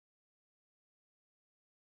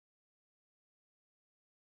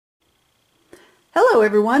Hello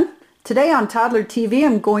everyone. Today on Toddler TV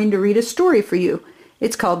I'm going to read a story for you.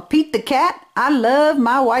 It's called Pete the Cat, I Love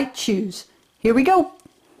My White Shoes. Here we go.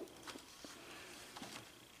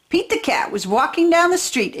 Pete the Cat was walking down the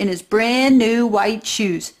street in his brand new white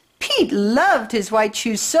shoes. Pete loved his white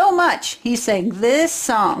shoes so much he sang this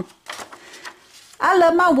song. I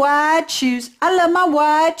love my white shoes, I love my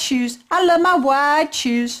white shoes, I love my white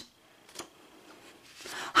shoes.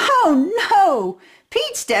 Oh no!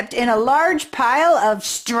 Pete stepped in a large pile of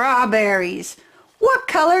strawberries. What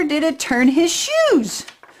color did it turn his shoes?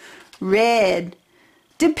 Red.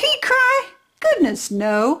 Did Pete cry? Goodness,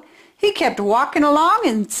 no. He kept walking along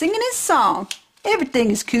and singing his song.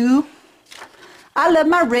 Everything is cool. I love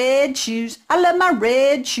my red shoes. I love my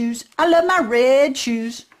red shoes. I love my red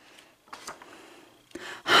shoes.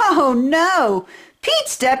 Oh no! Pete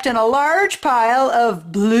stepped in a large pile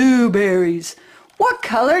of blueberries. What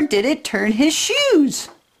color did it turn his shoes?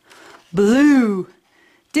 Blue.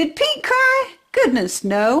 Did Pete cry? Goodness,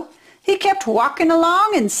 no. He kept walking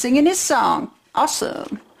along and singing his song.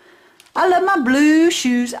 Awesome. I love my blue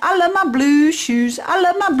shoes. I love my blue shoes. I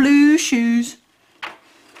love my blue shoes.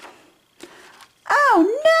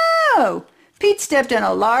 Oh no! Pete stepped in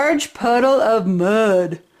a large puddle of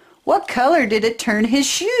mud. What color did it turn his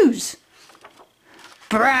shoes?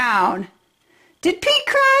 Brown. Did Pete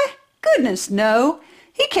cry? Goodness, no.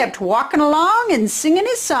 He kept walking along and singing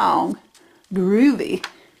his song. Groovy.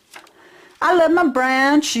 I love my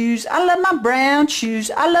brown shoes. I love my brown shoes.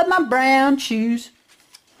 I love my brown shoes.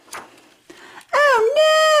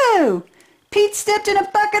 Oh no! Pete stepped in a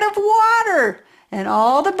bucket of water, and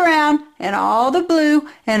all the brown and all the blue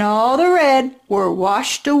and all the red were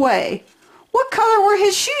washed away. What color were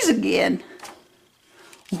his shoes again?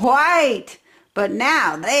 White, but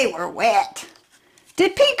now they were wet.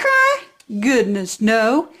 Did Pete cry? Goodness,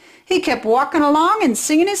 no. He kept walking along and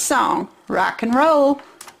singing his song. Rock and roll.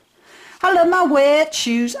 I love my wet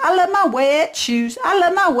shoes. I love my wet shoes. I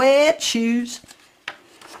love my wet shoes.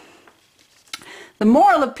 The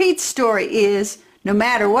moral of Pete's story is, no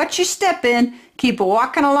matter what you step in, keep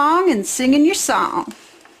walking along and singing your song.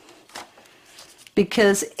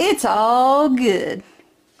 Because it's all good.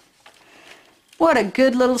 What a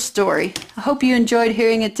good little story. I hope you enjoyed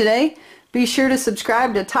hearing it today. Be sure to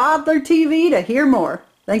subscribe to Toddler TV to hear more.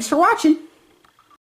 Thanks for watching.